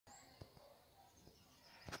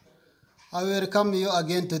I welcome you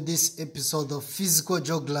again to this episode of Physical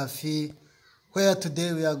Geography, where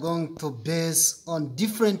today we are going to base on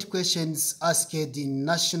different questions asked in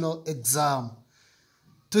national exam.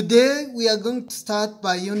 Today we are going to start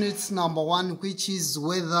by unit number 1, which is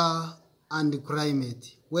weather and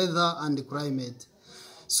climate. Weather and climate.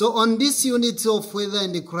 So on this unit of weather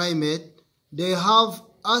and climate, they have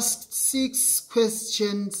asked 6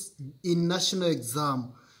 questions in national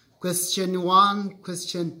exam. Question 1,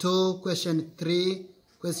 question 2, question 3,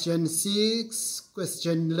 question 6,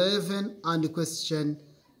 question 11, and question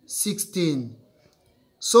 16.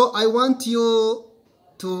 So I want you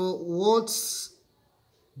to watch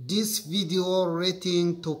this video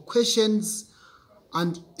relating to questions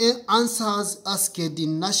and answers asked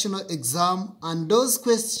in national exam, and those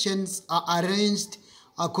questions are arranged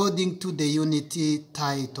according to the unity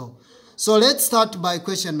title. So let's start by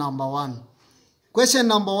question number 1. Question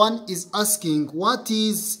number 1 is asking, what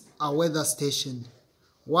is a weather station?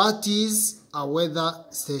 What is a weather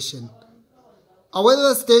station? A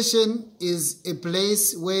weather station is a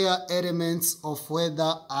place where elements of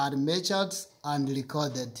weather are measured and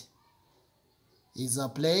recorded. Is a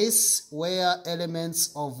place where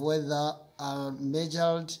elements of weather are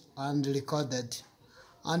measured and recorded.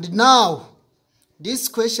 And now, this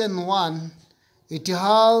question 1, it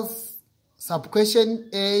has sub-question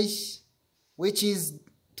A, which is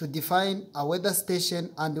to define a weather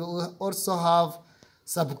station, and we also have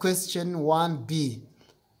sub-question 1b.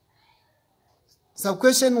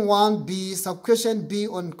 Sub-question 1b, sub-question B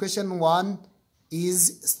on question 1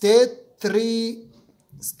 is state three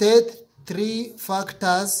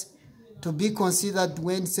factors to be considered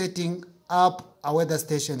when setting up a weather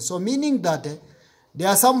station. So meaning that there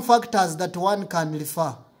are some factors that one can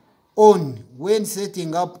refer on when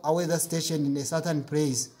setting up a weather station in a certain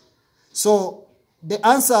place. So the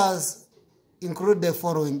answers include the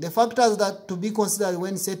following. The factors that to be considered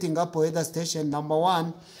when setting up a weather station. Number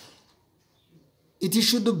 1, it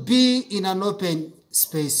should be in an open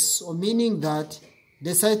space. So meaning that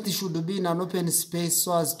the site should be in an open space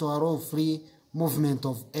so as to allow free movement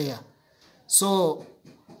of air. So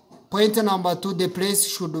point number 2, the place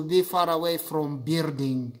should be far away from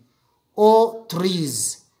building or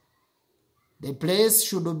trees. The place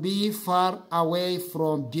should be far away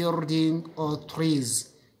from building or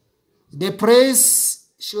trees. The place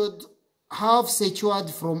should have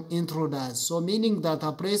secured from intruders. So meaning that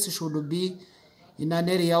a place should be in an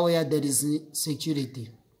area where there is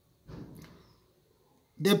security.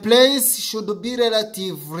 The place should be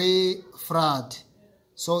relatively flat.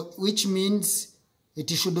 So which means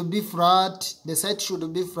it should be flat. The site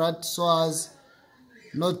should be flat so as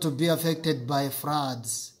not to be affected by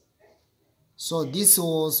floods. So this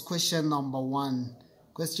was question number 1.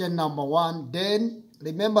 Question number 1. Then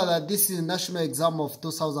remember that this is national exam of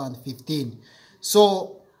 2015.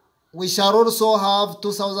 So we shall also have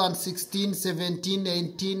 2016, 17,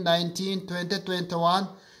 18, 19, 20, 21,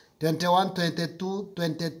 21, 22,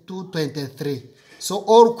 22, 23. So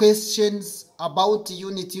all questions about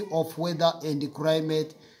unity of weather and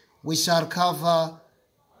climate we shall cover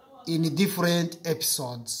in different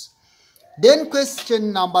episodes. Then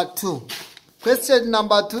question number 2. Question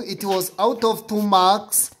number 2, it was out of 2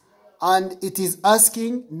 marks, and it is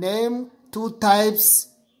asking, name 2 types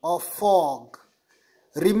of fog.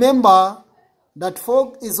 Remember that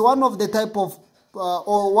fog is one of the type of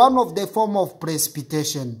or one of the form of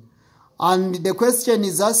precipitation, and the question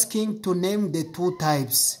is asking to name the 2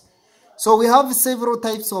 types. So we have several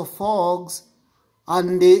types of fogs,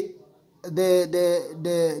 and the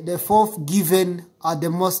 4th given are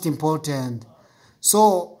the most important.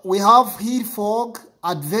 So we have hill fog,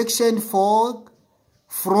 advection fog,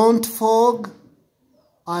 front fog,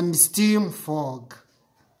 and steam fog.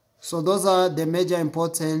 So those are the major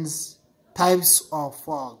importance types of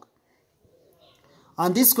fog.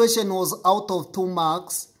 And this question was out of 2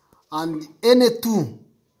 marks, and any 2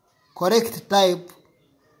 correct type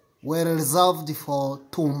were reserved for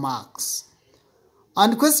 2 marks.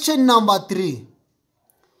 And question number 3.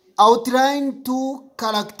 Outline 2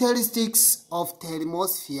 characteristics of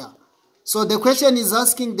thermosphere. So the question is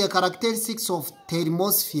asking the characteristics of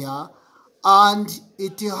thermosphere, and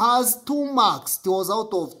it has 2 marks. It was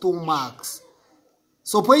out of 2 marks.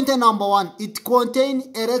 So point number 1, it contains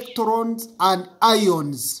electrons and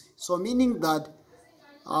ions. So meaning that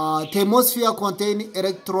thermosphere contains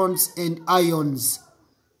electrons and ions.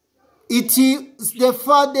 It is the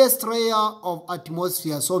farthest layer of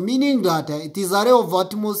atmosphere. So meaning that it is a layer of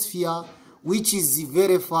atmosphere which is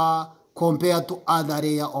very far compared to other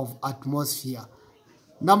layer of atmosphere.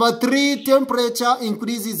 Number 3, temperature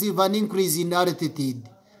increases with an increase in altitude.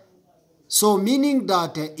 So meaning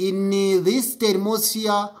that in this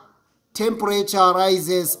thermosphere, temperature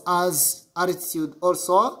rises as altitude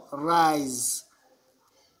also rise.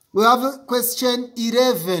 We have question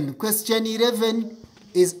 11. Question 11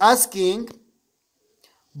 is asking,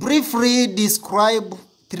 briefly describe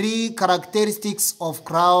 3 characteristics of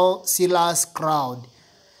cirrus cloud.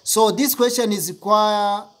 So this question is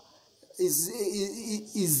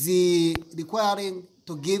requiring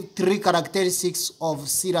to give 3 characteristics of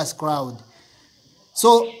cirrus cloud.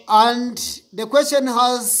 So, and the question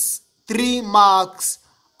has 3 marks,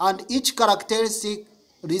 and each characteristic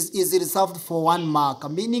is reserved for 1 mark,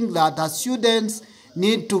 meaning that the students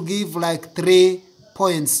need to give like 3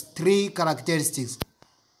 points, 3 characteristics.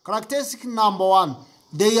 Characteristic number 1,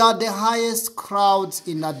 they are the highest clouds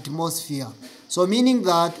in the atmosphere. So meaning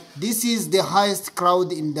that this is the highest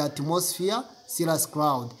cloud in the atmosphere, cirrus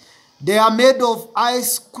cloud. They are made of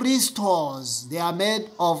ice crystals. They are made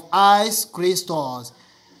of ice crystals.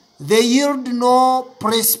 They yield no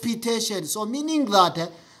precipitation. So meaning that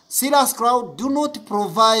cirrus cloud do not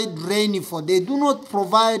provide rainfall. They do not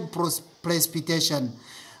provide precipitation.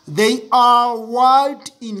 They are white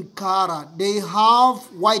in color. They have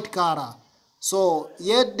white color. So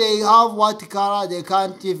yet they have white color. They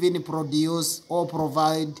can't even produce or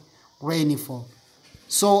provide rainfall.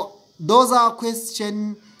 So those are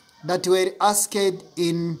questions that were asked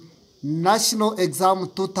in National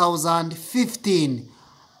Exam 2015.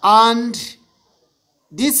 And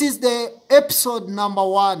this is the episode number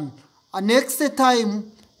 1. And next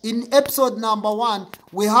time in episode number 1,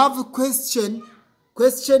 we have a question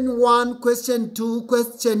 1, question 2,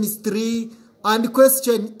 question 3, and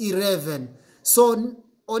question 11. So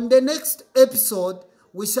on the next episode,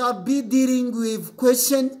 we shall be dealing with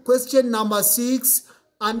question number 6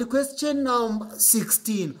 and question number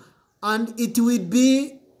 16. And it will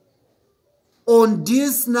be on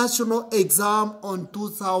this national exam on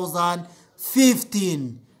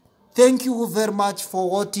 2015. Thank you very much for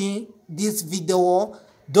watching this video.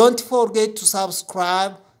 Don't forget to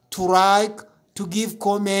subscribe, to like, to give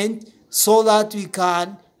comment, so that we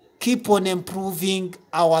can keep on improving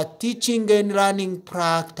our teaching and learning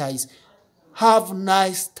practice. Have a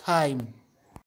nice time.